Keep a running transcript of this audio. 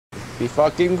Be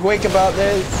fucking quick about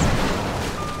this.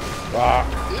 Ah.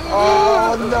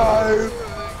 Oh no.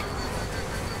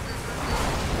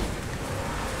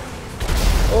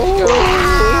 Oh.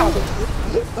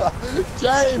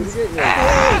 James.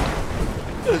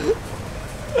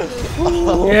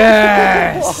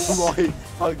 Yes. Oh my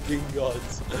fucking god.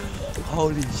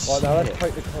 Holy shit. Right, now let's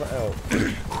take the car out.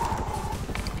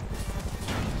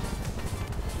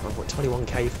 I've got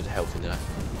 21k for the health in there.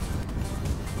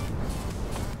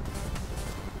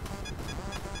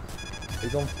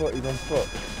 He's on foot, he's on foot.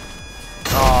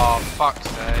 Oh, fuck's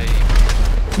sake.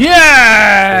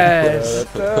 Yes!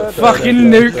 Fucking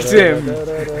nuked him.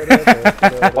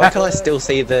 Why can't I still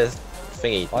see the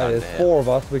thingy? Right, there's 4 of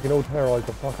us, we can all terrorise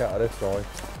the fuck out of this guy.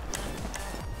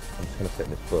 I'm just gonna sit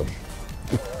in this bush.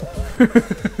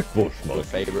 Bush, My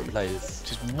favourite players.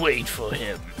 Just wait for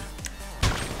him.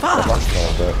 Fuck!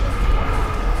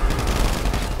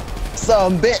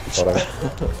 Some bitch!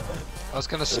 I was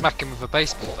gonna smack him with a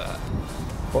baseball bat.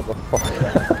 What the fuck?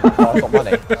 Oh, I got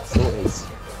money. That's all it is.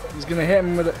 He's gonna hit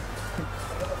him with it.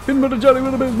 Hit him with a jelly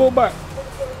with a baseball bat.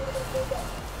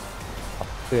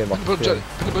 See him, I can see him.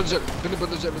 Peanut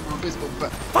butter jelly with a baseball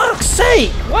bat. Fuck's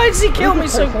sake! Why does he kill me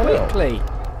so quickly?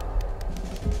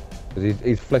 Because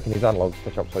he's flicking his analog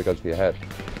stick up so he goes for your head.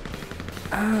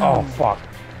 Oh fuck.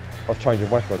 I was changing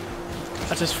westward.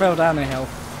 I just fell down a hill.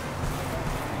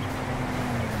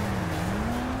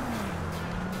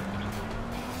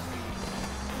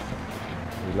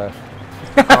 He left.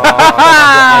 Oh,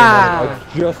 I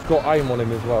just got aim on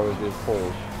him as well as his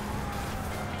fall.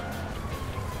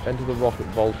 Enter the rocket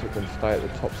Baltic and stay at the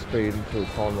top speed until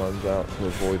time runs out to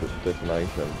avoid its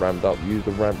detonation. Ramped up, use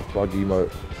the ramp, buggy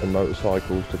and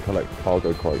motorcycles to collect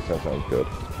cargo crates. That sounds good.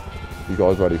 You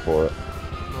guys ready for it?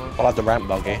 I'll have the ramp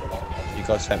buggy. You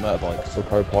guys take motorbikes. The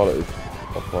co-pilot is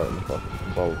operating the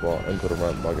fucking blah blah blah. Enter the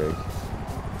ramp buggy.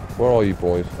 Where are you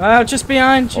boys? Just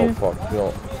behind you. Oh fuck,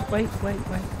 you're not. Wait.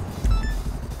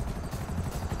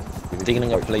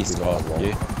 Digging a police car,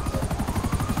 you?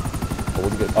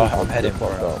 Oh, I'm heading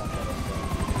for it.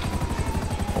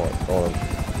 Alright, on.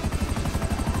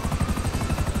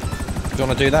 Do you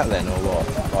want to do that then, or what?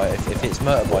 Like, if it's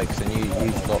motorbikes, then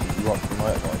you've got rock for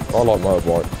motorbikes. I like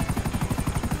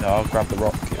motorbikes. No, I'll grab the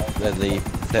rock, the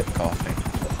flip car thing.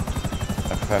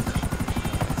 I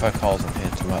prefer cars up here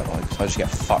to motorbikes. I just get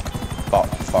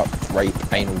fucked,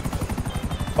 raped, anal,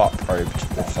 butt probed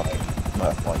with fucking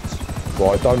motorbikes.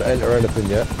 Right, don't enter anything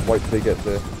yet. Wait till he gets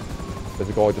there. There's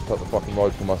a guy just up the fucking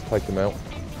road from us. Take him out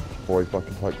before he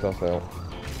fucking takes us out.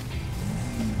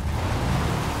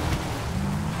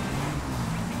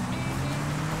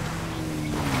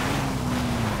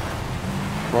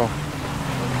 Well,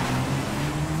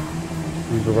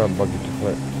 use the ramp buggy to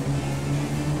collect.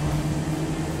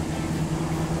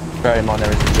 Bear in mind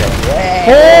there is a jet.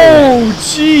 Oh,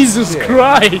 Jesus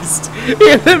Christ! He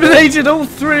eliminated all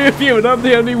 3 of you and I'm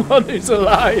the only one who's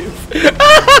alive. He's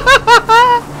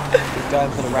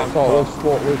going for the ramp car. We're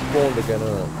spawned again,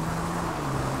 aren't we?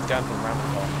 He's going for the ramp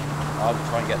car. I'll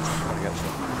try and get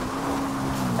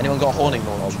some. Anyone got horning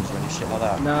launchers or any shit like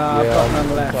that? No, I've got none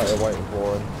left. I'm waiting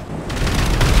for him.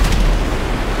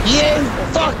 You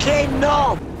fucking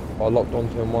knob! I locked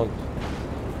onto him once.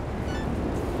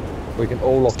 We can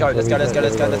all lock Let's go, onto him. let's go,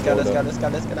 let's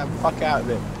get the fuck out of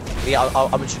it. Yeah,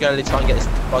 I'm just going to try and get this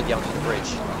buggy onto the bridge.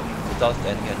 If it does,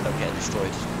 then end up getting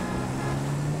destroyed.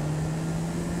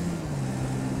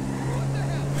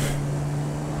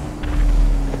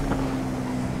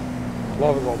 I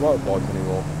haven't got motorbikes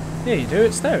anymore. Yeah, you do.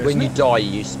 It's there, When isn't you it? die,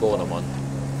 you spawn on one.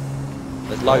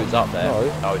 There's loads up there.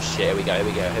 No. Oh shit, here we go. No,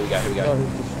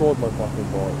 he's destroyed my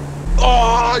fucking bike.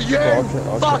 Oh, you I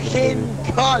fucking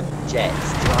cunt!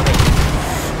 Jets, do you know what I mean?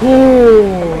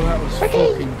 Oh, that was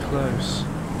fucking close.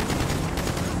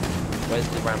 Where's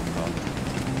the ramp car?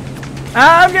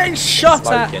 Ah, I'm getting shot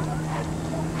Smoking. at.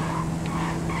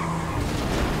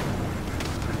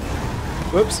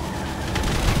 Whoops.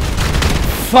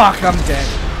 Fuck, I'm dead.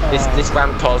 This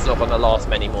ramp car's not gonna last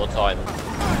many more time.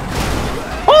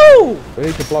 Oh! We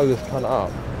need to blow this cunt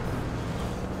up.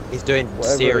 He's doing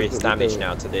Whatever serious it is that we damage do.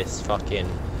 now to this fucking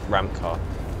ramp car.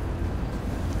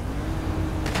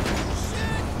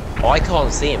 Oh, I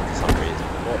can't see him for some reason.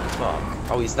 What the fuck?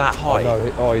 Oh, he's that high.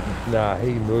 Oh, nah,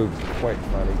 he moves quick,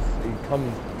 man. He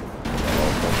comes.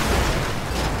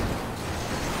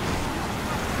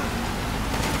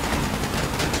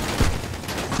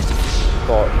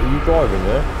 Right, are you driving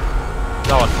there?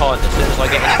 No, I can't. As soon as I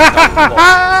get in,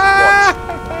 watch.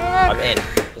 I'm in.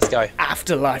 Let's go.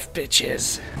 Afterlife,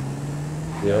 bitches.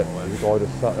 Yeah, the guy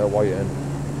just sat there waiting.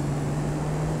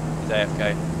 He's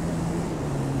AFK.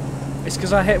 It's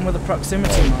because I hit him with a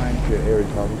proximity mine. Shit, here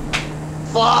he comes.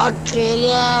 Fucking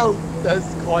hell!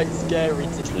 That's quite scary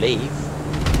to leave.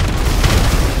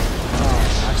 Oh,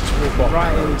 I just walked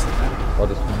right into that. I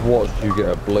just watched you get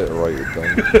obliterated then.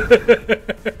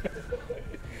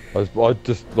 I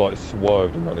just like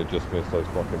swerved and then it just missed those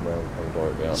fucking rounds coming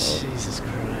directly out. Jesus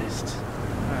Christ.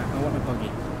 Alright, I want a buggy.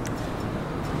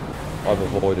 I've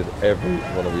avoided every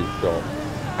one of these shots.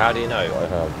 How do you know? I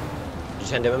have. Did you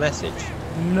send him a message?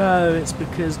 No, it's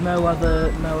because no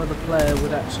other player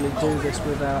would actually do this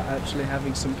without actually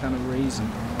having some kind of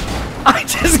reason. I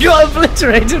just got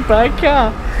obliterated by a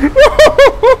car!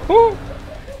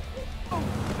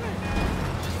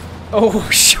 Oh,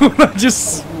 Sean, I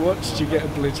just watched you get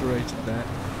obliterated there.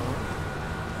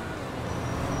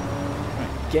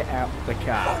 Right, get out the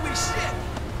car. Holy shit!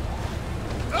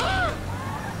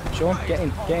 Sean, get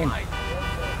in, get in.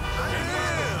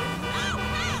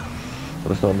 I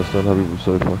just don't understand how people are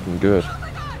so fucking good.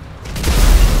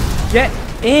 Get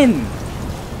in!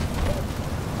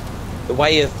 The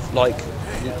way of, like,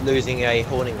 losing a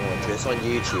Horning launcher, it's on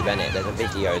YouTube, innit? There's a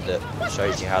video that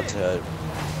shows you how to,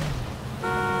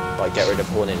 like, get rid of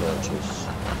Horning launchers.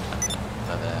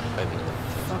 Homing them.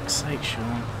 For fuck's sake,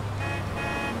 Sean.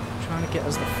 Trying to get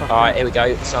us the fuck Alright, out. here we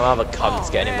go. Some other cunt's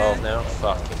getting involved now.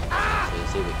 Fucking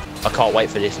bitches. I can't wait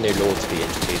for this new law to be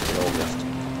introduced in August.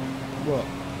 What?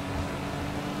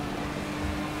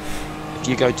 If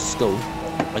you go to school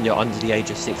and you're under the age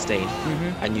of 16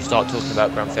 and you start talking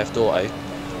about Grand Theft Auto,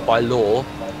 by law,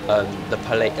 the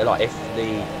police, like if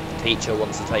the teacher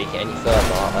wants to take it any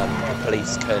further, the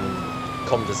police can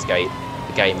confiscate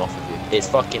the game off of you. It's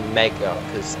fucking mega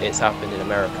because it's happened in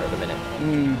America at the minute.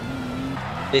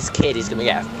 This kid is gonna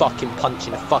get a fucking punch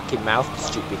in the fucking mouth,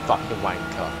 stupid fucking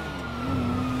wanker.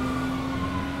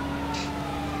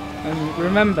 And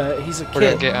remember, he's a We're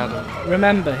gonna kid. get Adam.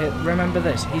 Remember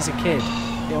this. He's a kid.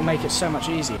 It'll make it so much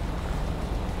easier.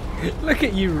 Look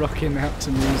at you rocking out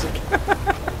to music.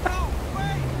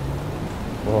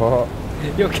 What?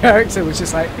 Your character was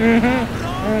just like, You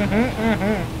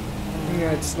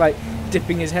know, just like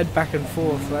dipping his head back and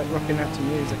forth, like rocking out to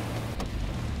music.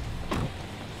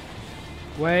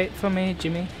 Wait for me,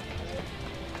 Jimmy.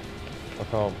 I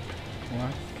can't.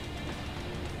 What?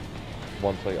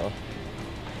 1 seater.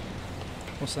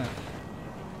 What's that?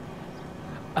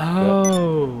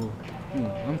 Oh!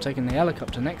 I'm taking the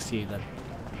helicopter next to you then.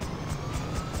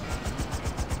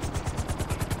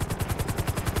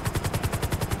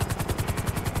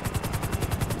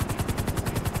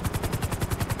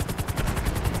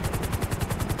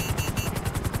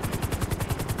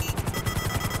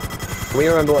 Can we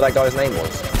remember what that guy's name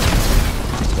was?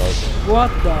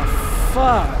 What the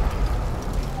fuck?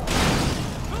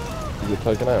 You get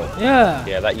taken out? Yeah!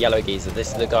 Yeah, that yellow geezer. This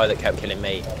is the guy that kept killing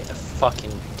me. He's a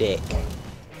fucking dick.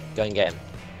 Go and get him.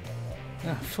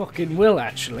 I fucking will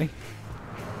actually.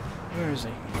 Where is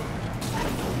he?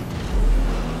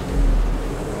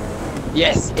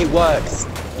 Yes, it works.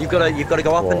 You've got to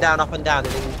go up and down, and then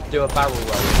do a barrel roll.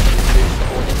 Use the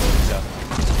Hornet launcher.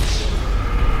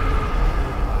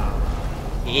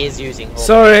 He is using Hornet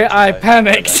Sorry, launcher, I so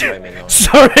panicked. don't blame him on it.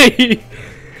 Sorry!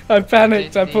 I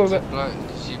panicked, I pulled it.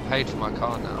 Because you paid for my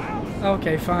car now.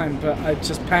 Okay, fine, but I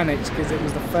just panicked because it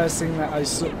was the first thing that I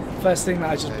saw, first thing that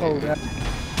I just pulled out.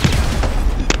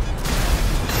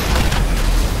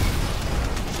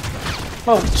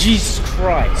 Oh, Jesus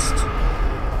Christ!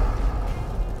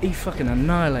 He fucking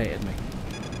annihilated me.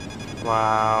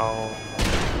 Wow.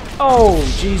 Oh,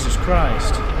 Jesus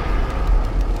Christ!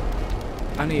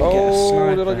 I need to get a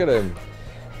sniper. Oh, did I get him?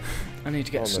 I need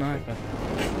to get a sniper.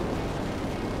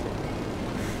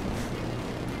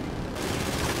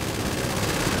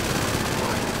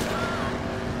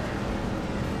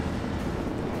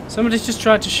 Somebody's just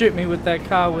tried to shoot me with their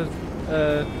car with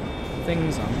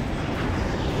things on.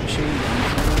 Machine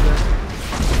guns.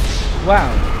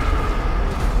 Wow.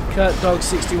 Kurt Dog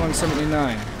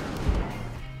 6179.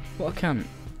 What a cunt.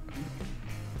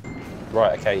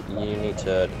 Right, okay, you need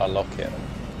to unlock it.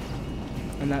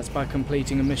 And that's by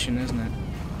completing a mission, isn't it?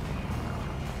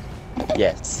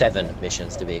 Yeah, 7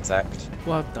 missions to be exact.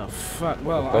 What the fuck?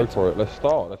 Well, Go for it. Let's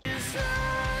start.